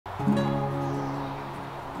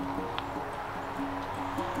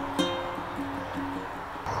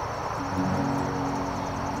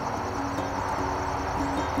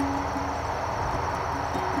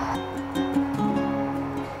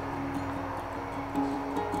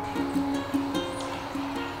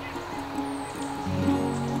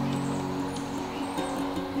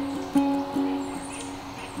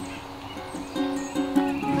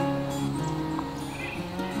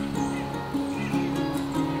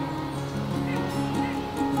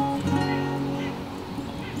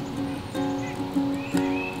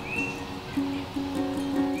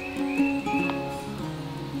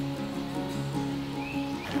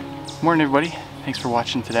Morning everybody, thanks for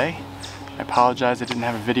watching today. I apologize I didn't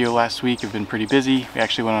have a video last week. I've been pretty busy. We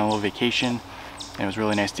actually went on a little vacation and it was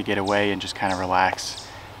really nice to get away and just kind of relax.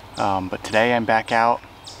 But today I'm back out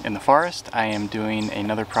in the forest. I am doing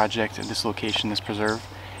another project at this location, this preserve,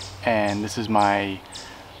 and this is my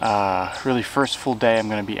really first full day I'm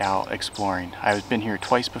going to be out exploring. I've been here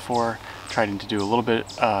twice before, trying to do a little bit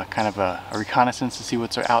kind of a reconnaissance to see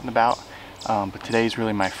what's out and about, but today is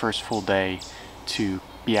really my first full day to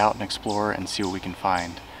be out and explore and see what we can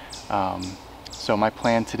find. So my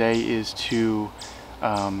plan today is to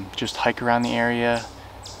just hike around the area,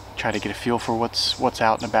 try to get a feel for what's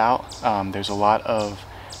out and about. There's a lot of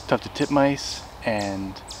tufted titmice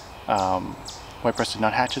and white-breasted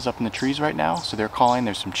nuthatches up in the trees right now, so they're calling.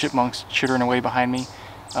 There's some chipmunks chittering away behind me,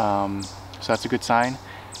 so that's a good sign.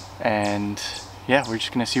 And yeah, we're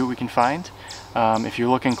just gonna see what we can find. If you're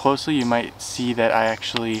looking closely, you might see that I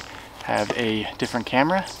actually have a different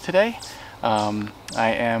camera today. I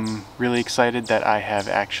am really excited that I have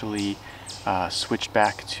actually switched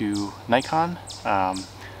back to Nikon.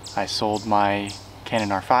 I sold my Canon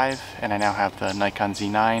R5 and I now have the Nikon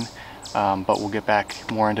Z9, but we'll get back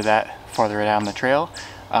more into that farther down the trail.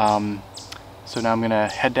 So now I'm gonna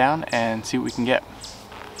head down and see what we can get.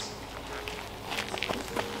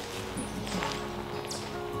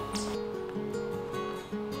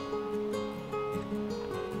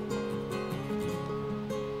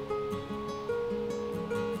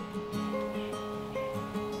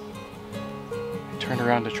 Turned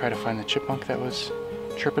around to try to find the chipmunk that was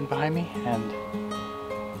chirping behind me, and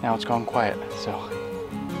now it's gone quiet, so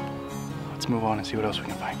let's move on and see what else we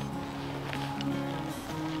can find.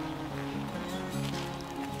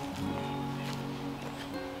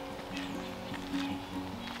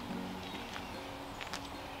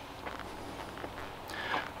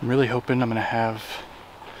 I'm really hoping I'm going to have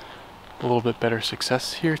a little bit better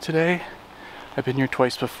success here today. I've been here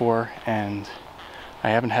twice before and I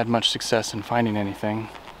haven't had much success in finding anything.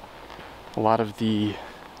 A lot of the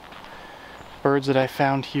birds that I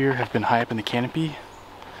found here have been high up in the canopy,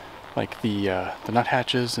 like the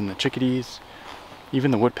nuthatches and the chickadees. Even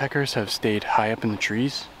the woodpeckers have stayed high up in the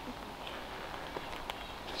trees.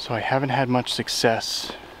 So I haven't had much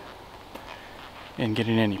success in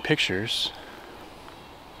getting any pictures.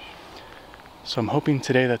 So I'm hoping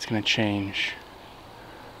today that's going to change.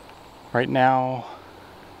 Right now,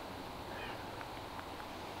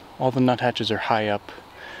 all the nuthatches are high up,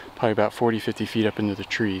 probably about 40-50 feet up into the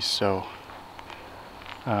trees, so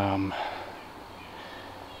you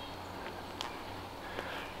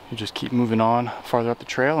just keep moving on farther up the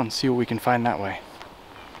trail and see what we can find that way.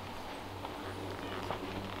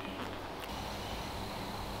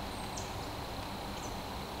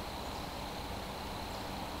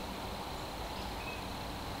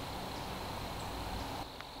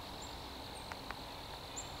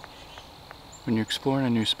 When you're exploring a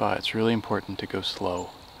new spot, it's really important to go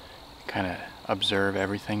slow. Kind of observe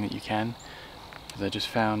everything that you can. I just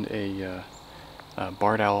found a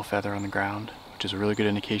barred owl feather on the ground, which is a really good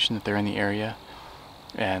indication that they're in the area.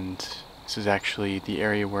 And this is actually the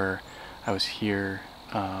area where I was here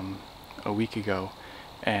a week ago,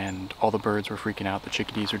 and all the birds were freaking out. The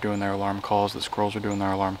chickadees were doing their alarm calls, the squirrels were doing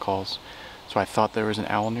their alarm calls. So I thought there was an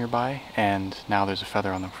owl nearby, and now there's a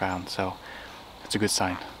feather on the ground, so it's a good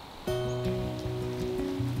sign.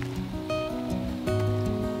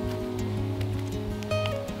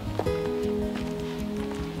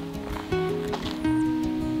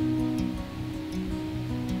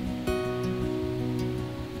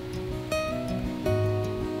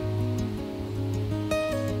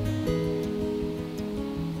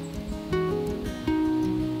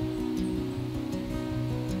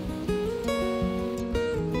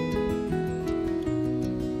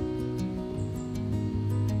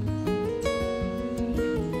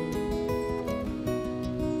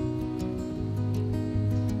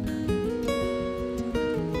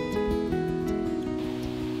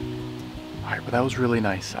 Alright, well that was really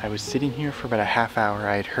nice. I was sitting here for about a half hour.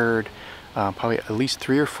 I had heard probably at least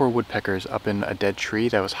 3 or 4 woodpeckers up in a dead tree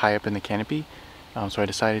that was high up in the canopy. So I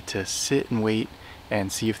decided to sit and wait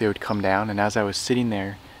and see if they would come down, and as I was sitting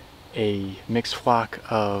there, a mixed flock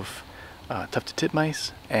of tufted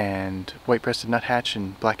titmice and white-breasted nuthatch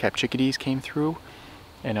and black-capped chickadees came through,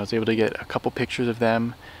 and I was able to get a couple pictures of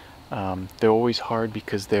them. They're always hard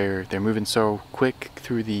because they're moving so quick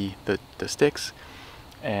through the sticks,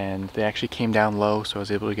 and they actually came down low, so I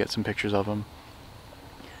was able to get some pictures of them.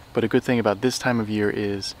 But a good thing about this time of year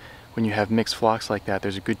is when you have mixed flocks like that,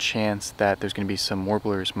 there's a good chance that there's going to be some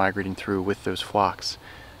warblers migrating through with those flocks.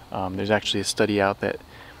 There's actually a study out that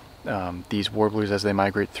these warblers, as they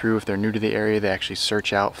migrate through, if they're new to the area, they actually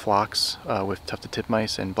search out flocks with tufted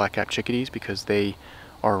titmice and black-capped chickadees because they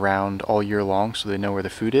are around all year long, so they know where the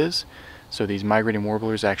food is. So these migrating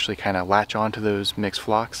warblers actually kind of latch onto those mixed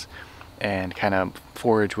flocks and kind of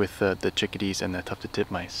forage with the chickadees and the tufted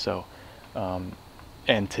titmice. So,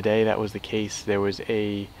 and today that was the case. There was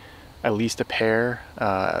at least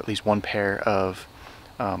one pair of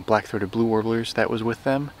black-throated blue warblers that was with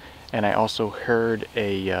them, and I also heard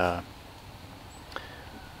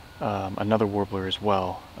another warbler as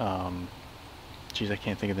well. Geez, I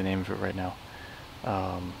can't think of the name of it right now.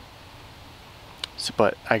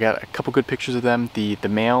 But I got a couple good pictures of them. The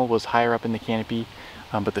male was higher up in the canopy,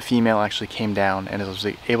 but the female actually came down, and I was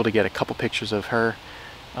able to get a couple pictures of her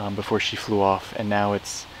before she flew off. And now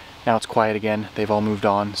it's quiet again. They've all moved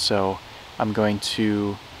on, so I'm going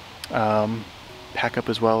to pack up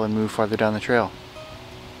as well and move farther down the trail.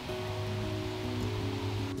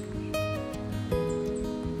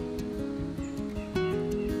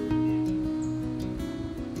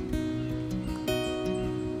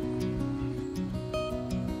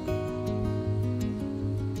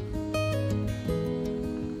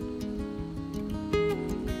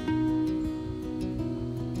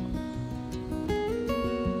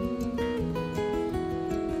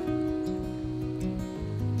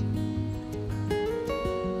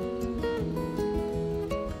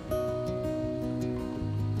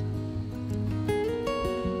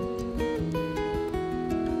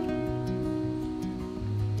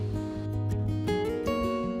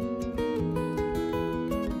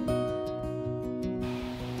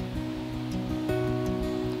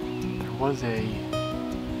 Was a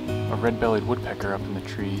red-bellied woodpecker up in the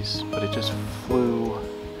trees, but it just flew,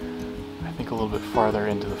 I think, a little bit farther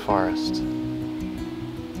into the forest.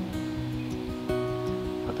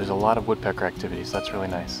 But there's a lot of woodpecker activity, so that's really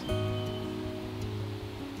nice.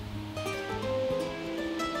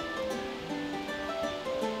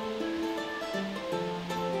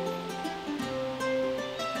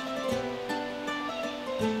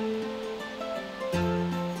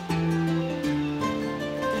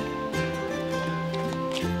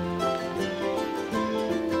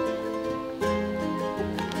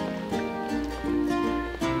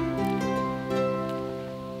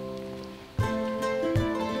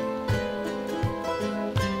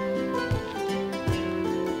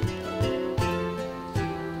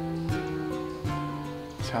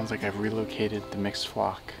 Sounds like I've relocated the mixed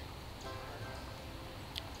flock,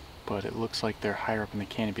 but it looks like they're higher up in the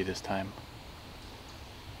canopy this time.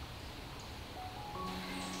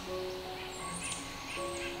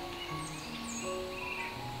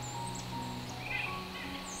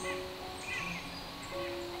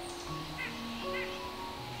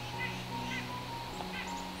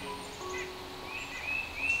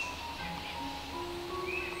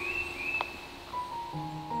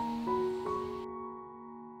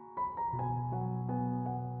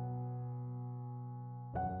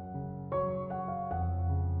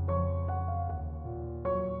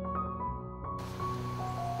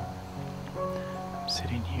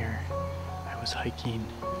 Sitting here, I was hiking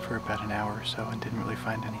for about an hour or so and didn't really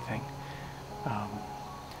find anything.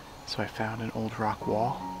 So I found an old rock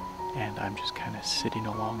wall, and I'm just kind of sitting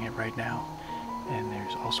along it right now. And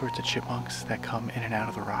there's all sorts of chipmunks that come in and out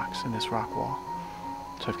of the rocks in this rock wall.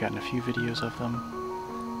 So I've gotten a few videos of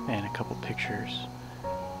them and a couple pictures.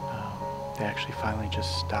 They actually finally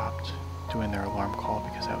just stopped doing their alarm call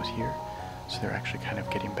because I was here. So they're actually kind of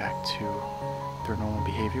getting back to their normal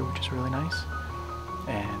behavior, which is really nice.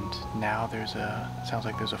 And now sounds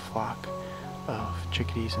like there's a flock of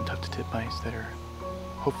chickadees and tufted titmice that are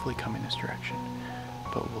hopefully coming this direction,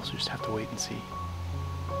 but we'll just have to wait and see.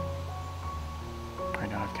 Right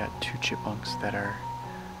now I've got 2 chipmunks that are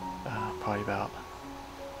probably about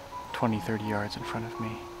 20-30 yards in front of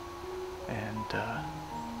me, and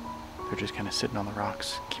they're just kind of sitting on the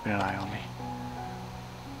rocks, keeping an eye on me.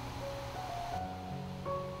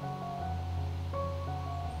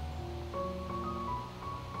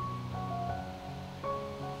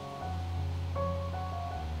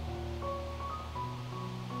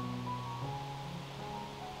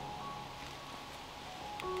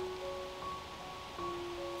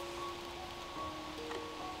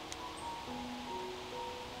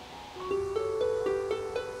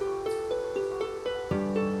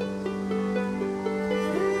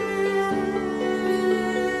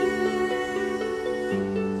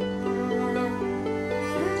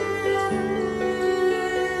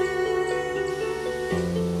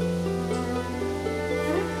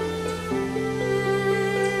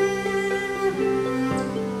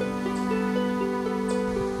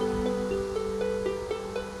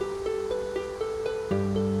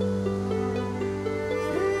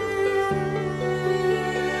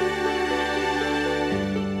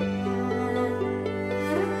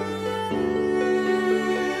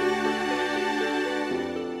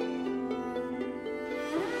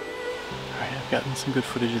 gotten some good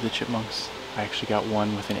footage of the chipmunks. I actually got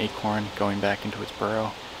one with an acorn going back into its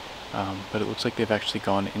burrow, but it looks like they've actually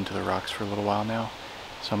gone into the rocks for a little while now.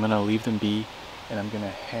 So I'm going to leave them be, and I'm going to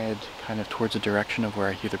head kind of towards the direction of where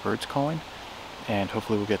I hear the birds calling, and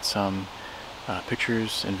hopefully we'll get some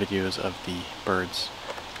pictures and videos of the birds.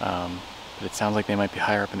 But it sounds like they might be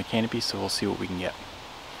higher up in the canopy, so we'll see what we can get.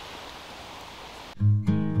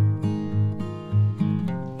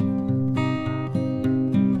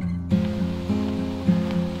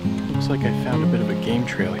 Looks like I found a bit of a game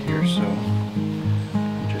trail here, so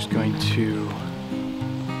I'm just going to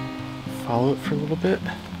follow it for a little bit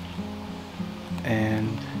and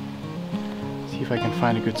see if I can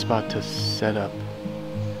find a good spot to set up,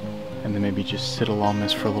 and then maybe just sit along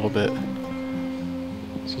this for a little bit.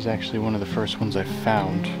 This is actually one of the first ones I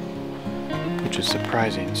found, which is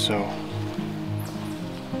surprising, so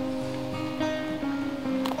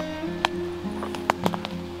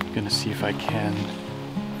I'm gonna see if I can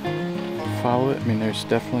follow it. I mean, there's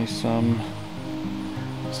definitely some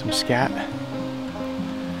scat.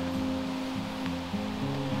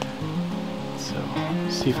 So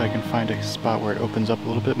see if I can find a spot where it opens up a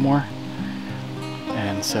little bit more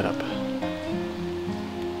and set up.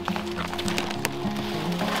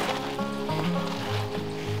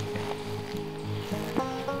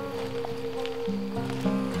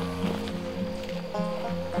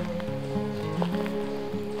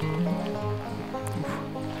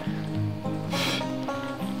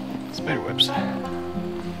 Spiderwebs.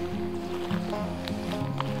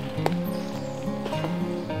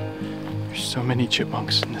 There's so many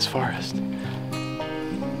chipmunks in this forest.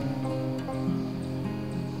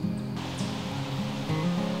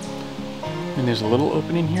 And there's a little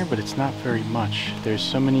opening here, but it's not very much. There's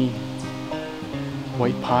so many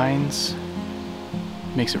white pines.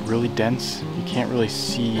 It makes it really dense. You can't really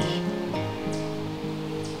see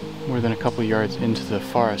more than a couple yards into the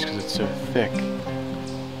forest because it's so thick.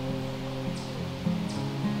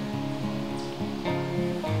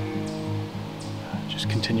 Just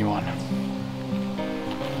continue on.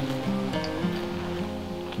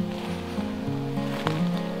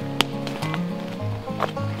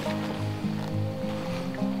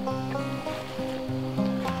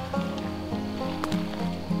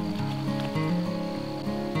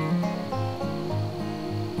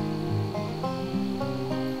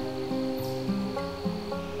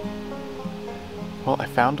 Well, I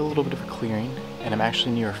found a little bit of a clearing, and I'm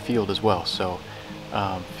actually near a field as well, so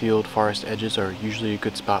field forest edges are usually a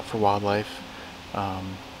good spot for wildlife.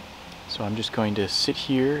 So I'm just going to sit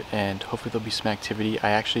here and hopefully there'll be some activity.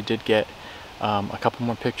 I actually did get a couple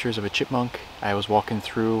more pictures of a chipmunk. I was walking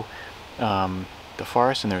through the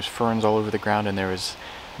forest and there was ferns all over the ground, and there was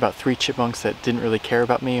about 3 chipmunks that didn't really care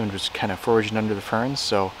about me and was kind of foraging under the ferns.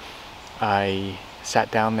 So I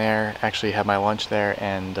sat down there, actually had my lunch there,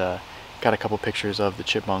 and got a couple pictures of the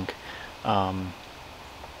chipmunk.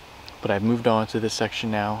 But I've moved on to this section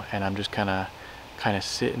now, and I'm just kind of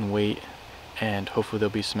sit and wait, and hopefully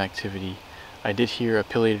there'll be some activity. I did hear a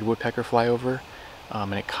pileated woodpecker fly over,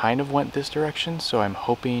 and it kind of went this direction, so I'm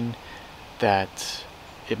hoping that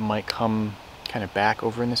it might come kind of back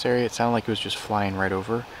over in this area. It sounded like it was just flying right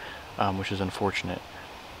over, which is unfortunate.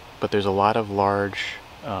 But there's a lot of large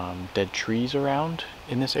dead trees around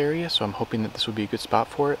in this area, so I'm hoping that this would be a good spot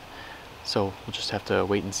for it. So we'll just have to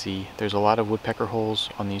wait and see. There's a lot of woodpecker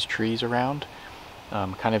holes on these trees around,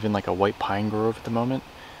 kind of in like a white pine grove at the moment.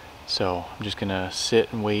 So I'm just gonna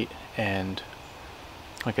sit and wait, and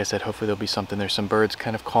like I said, hopefully there'll be something. There's some birds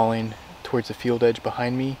kind of calling towards the field edge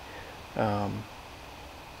behind me, but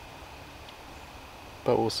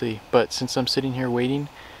we'll see. But since I'm sitting here waiting,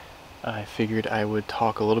 I figured I would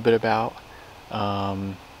talk a little bit about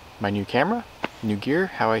my new camera, new gear,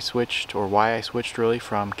 how I switched, or why I switched really,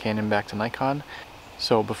 from Canon back to Nikon.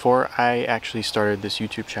 So before I actually started this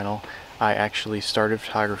YouTube channel, I actually started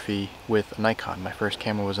photography with a Nikon. My first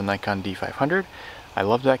camera was a Nikon D500. I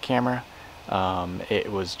loved that camera.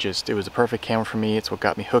 It was a perfect camera for me. It's what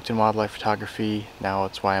got me hooked in wildlife photography. Now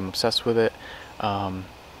it's why I'm obsessed with it. And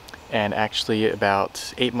actually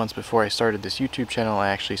about 8 months before I started this YouTube channel, I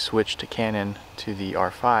actually switched to Canon, to the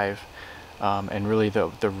R5. And really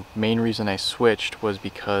the main reason I switched was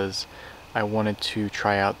because I wanted to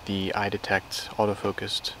try out the iDetect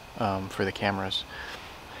autofocused for the cameras.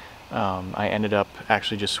 I ended up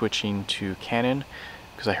actually just switching to Canon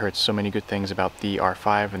because I heard so many good things about the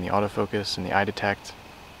R5 and the autofocus and the iDetect,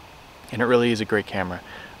 and it really is a great camera.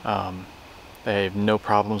 I have no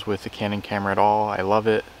problems with the Canon camera at all. I love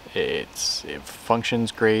it. It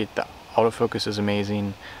functions great. The autofocus is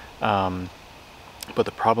amazing. But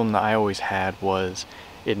the problem that I always had was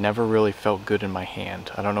it never really felt good in my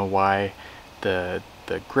hand. I don't know why. the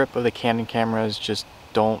grip of the Canon cameras just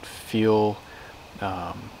don't feel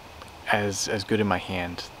as good in my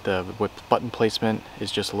hand. The button placement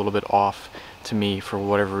is just a little bit off to me for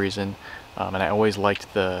whatever reason, and I always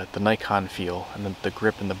liked the Nikon feel and the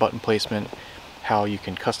grip and the button placement, how you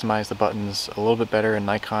can customize the buttons a little bit better in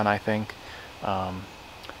Nikon, I think.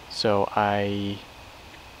 So I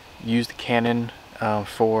used the Canon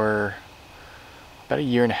for about a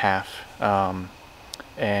year and a half,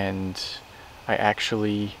 and I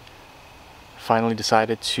actually finally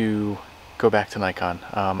decided to go back to Nikon.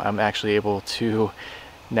 I'm actually able to,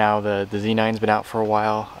 now the Z9's been out for a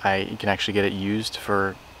while, you can actually get it used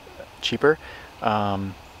for cheaper.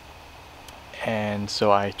 And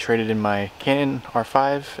so I traded in my Canon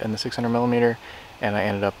R5 and the 600mm, and I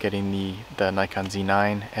ended up getting the Nikon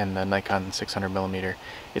Z9 and the Nikon 600mm.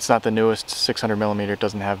 It's not the newest 600mm, it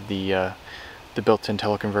doesn't have the built-in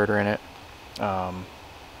teleconverter in it,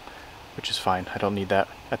 which is fine. I don't need that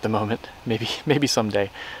at the moment. Maybe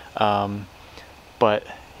someday. But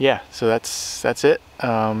yeah, so that's it.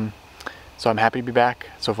 So I'm happy to be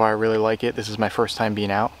back. So far I really like it. This is my first time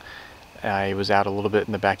being out. I was out a little bit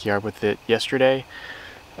in the backyard with it yesterday,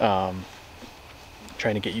 trying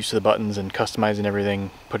to get used to the buttons and customizing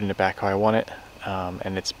everything, putting it back how I want it,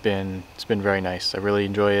 and it's been very nice. I really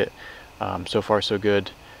enjoy it. So far so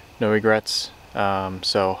good, no regrets.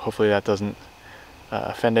 So hopefully that doesn't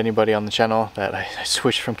offend anybody on the channel that I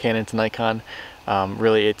switched from Canon to Nikon.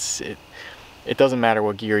 Really, it doesn't matter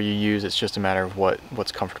what gear you use, it's just a matter of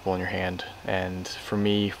what's comfortable in your hand. And for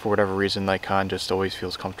me, for whatever reason, Nikon just always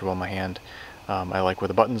feels comfortable in my hand. I like where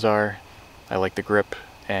the buttons are, I like the grip,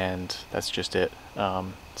 and that's just it. Yeah,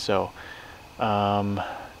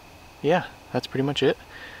 that's pretty much it.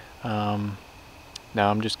 Now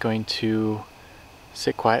I'm just going to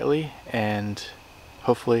sit quietly and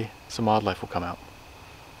hopefully some wildlife will come out.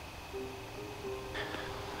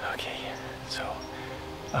 Okay, so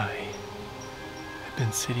I've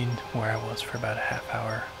been sitting where I was for about a half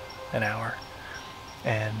hour, an hour,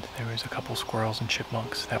 and there was a couple squirrels and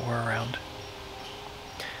chipmunks that were around.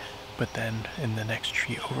 But then in the next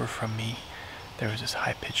tree over from me, there was this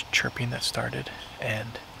high-pitched chirping that started,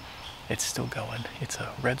 and it's still going. It's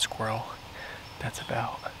a red squirrel that's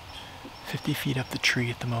about 50 feet up the tree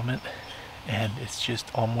at the moment, and it's just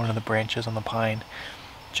on one of the branches on the pine,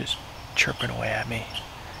 just chirping away at me.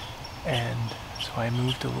 And so I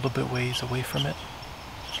moved a little bit ways away from it,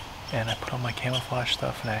 and I put on my camouflage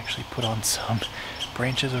stuff, and I actually put on some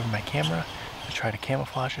branches over my camera to try to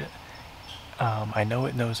camouflage it. I know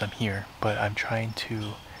it knows I'm here, but I'm trying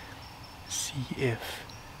to see if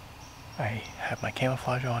I have my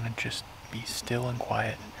camouflage on and just be still and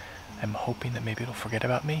quiet. I'm hoping that maybe it'll forget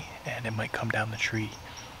about me and it might come down the tree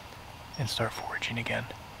and start foraging again.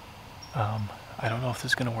 I don't know if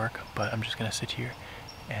this is going to work, but I'm just going to sit here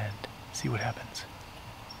and see what happens.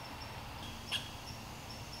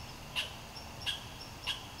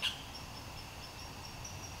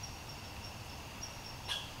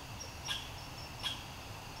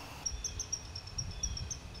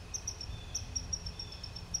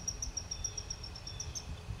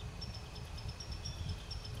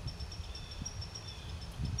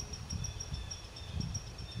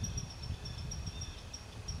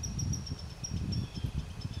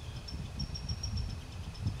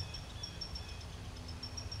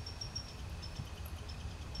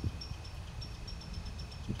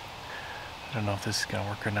 I don't know if this is going to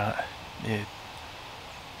work or not. It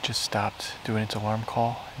just stopped doing its alarm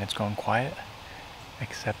call and it's going quiet,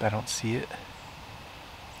 except I don't see it.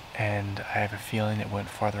 And I have a feeling it went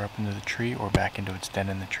farther up into the tree or back into its den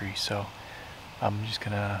in the tree. So I'm just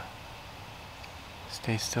going to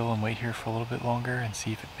still and wait here for a little bit longer and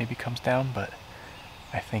see if it maybe comes down, but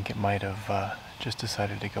I think it might have just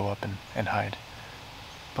decided to go up and hide.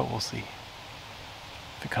 But we'll see.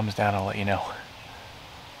 If it comes down, I'll let you know.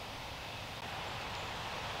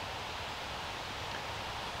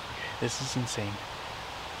 This is insane.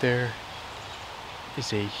 There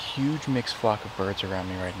is a huge mixed flock of birds around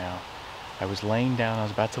me right now. I was laying down, I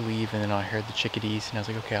was about to leave, and then I heard the chickadees, and I was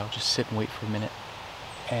like, okay, I'll just sit and wait for a minute.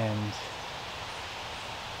 And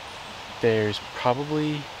there's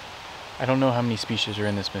probably, I don't know how many species are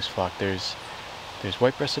in this mixed flock. There's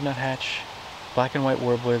white-breasted nuthatch, black and white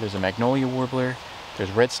warbler, there's a magnolia warbler, there's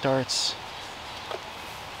red starts.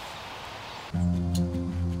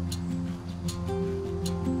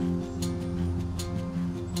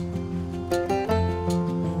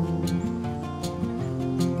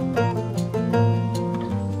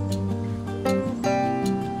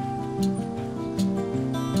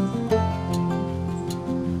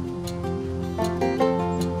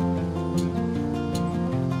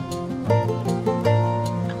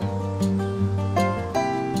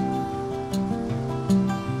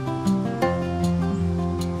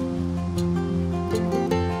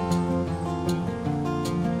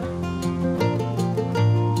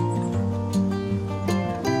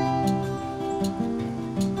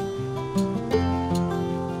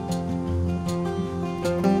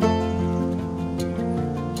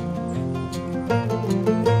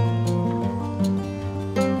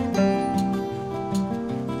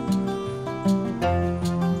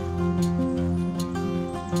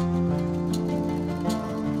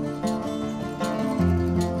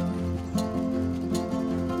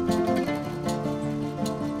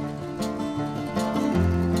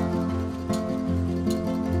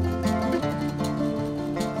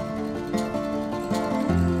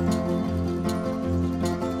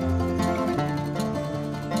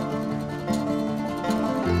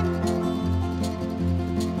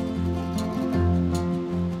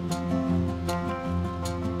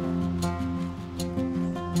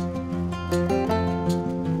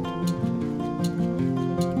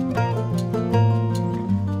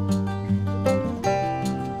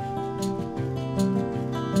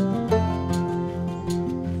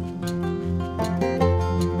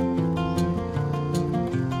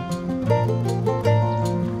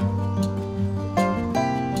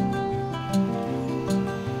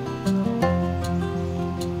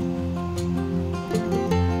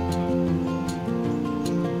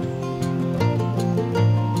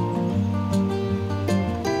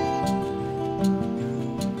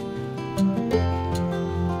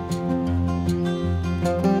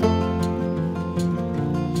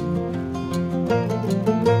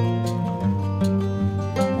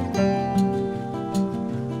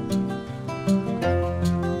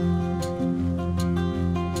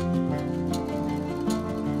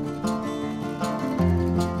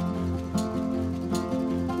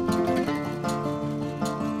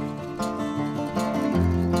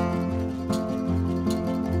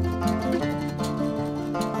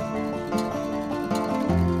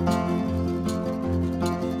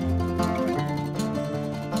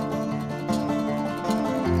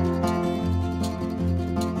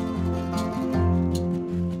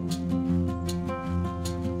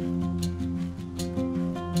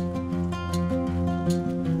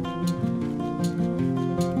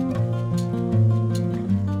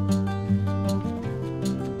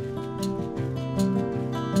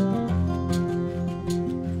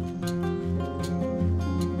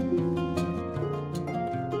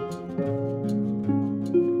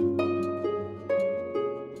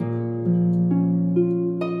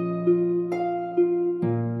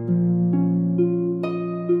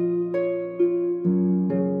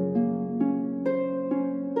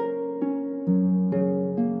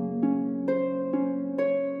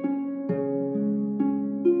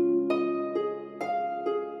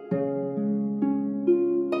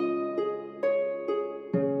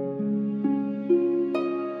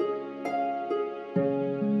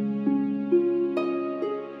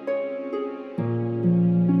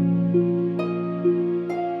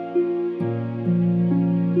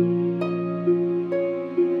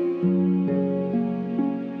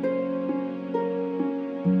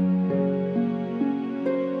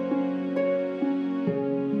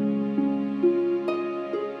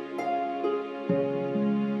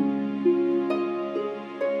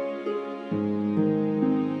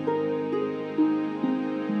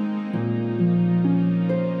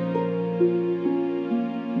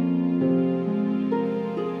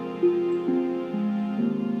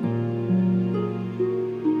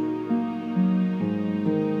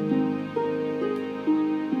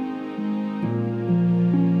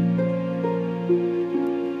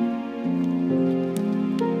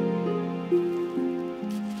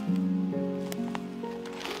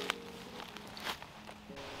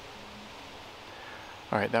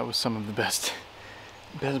 Alright, that was some of the best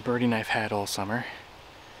birding I've had all summer.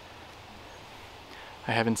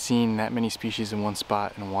 I haven't seen that many species in one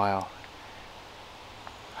spot in a while.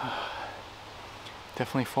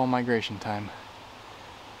 Definitely fall migration time.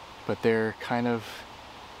 But they're kind of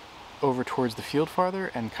over towards the field farther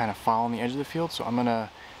and kind of following the edge of the field, so I'm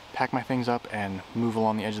gonna pack my things up and move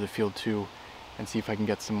along the edge of the field too and see if I can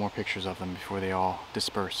get some more pictures of them before they all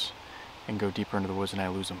disperse and go deeper into the woods and I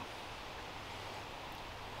lose them.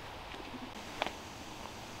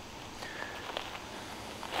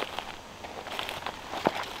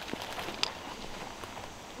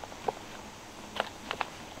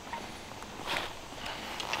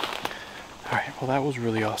 Alright, well that was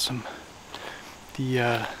really awesome.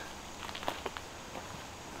 The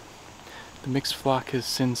mixed flock has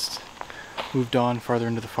since moved on farther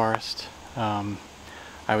into the forest.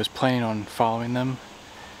 I was planning on following them,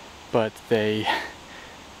 but they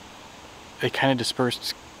kind of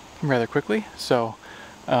dispersed rather quickly, so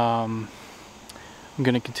I'm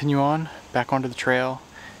going to continue on back onto the trail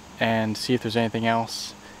and see if there's anything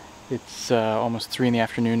else. It's almost 3 in the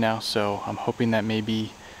afternoon now, so I'm hoping that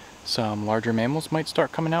maybe some larger mammals might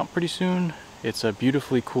start coming out pretty soon. It's a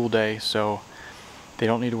beautifully cool day, so they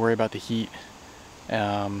don't need to worry about the heat.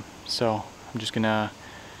 So I'm just gonna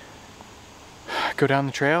go down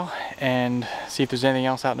the trail and see if there's anything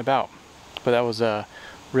else out and about. But that was a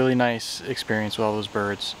really nice experience with all those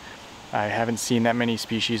birds. I haven't seen that many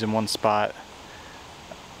species in one spot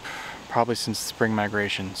probably since spring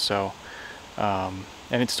migration, so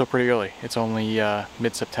and it's still pretty early. It's only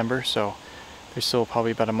mid-September, so there's still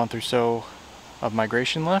probably about a month or so of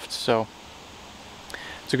migration left, so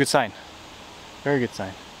it's a good sign. Very good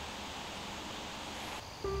sign.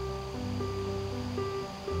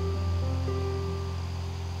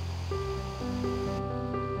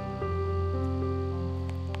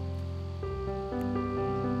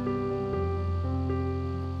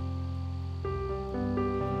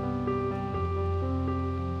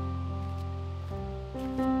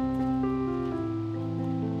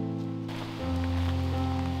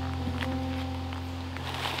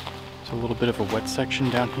 A little bit of a wet section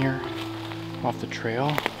down here off the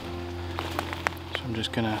trail, so I'm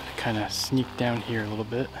just gonna kind of sneak down here a little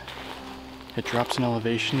bit. It drops in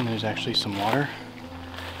elevation and there's actually some water,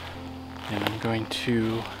 and I'm going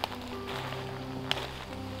to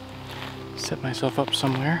set myself up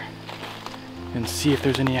somewhere and see if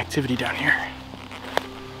there's any activity down here.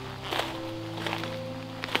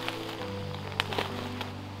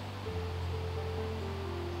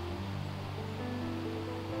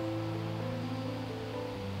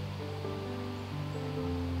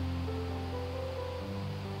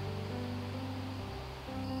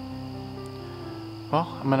 Well,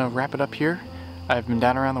 I'm gonna wrap it up here. I've been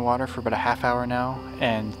down around the water for about a half hour now,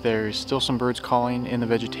 and there's still some birds calling in the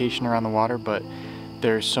vegetation around the water, but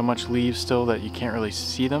there's so much leaves still that you can't really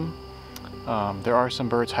see them. There are some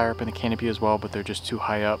birds higher up in the canopy as well, but they're just too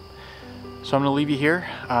high up. So I'm gonna leave you here.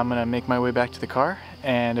 I'm gonna make my way back to the car,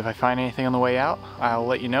 and if I find anything on the way out, I'll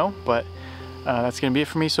let you know, but that's gonna be it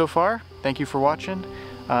for me so far. Thank you for watching.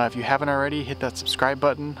 If you haven't already, hit that subscribe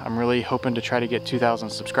button. I'm really hoping to try to get 2,000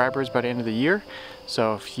 subscribers by the end of the year.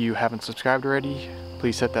 So if you haven't subscribed already,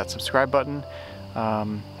 please hit that subscribe button.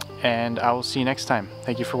 And I will see you next time.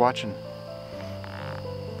 Thank you for watching.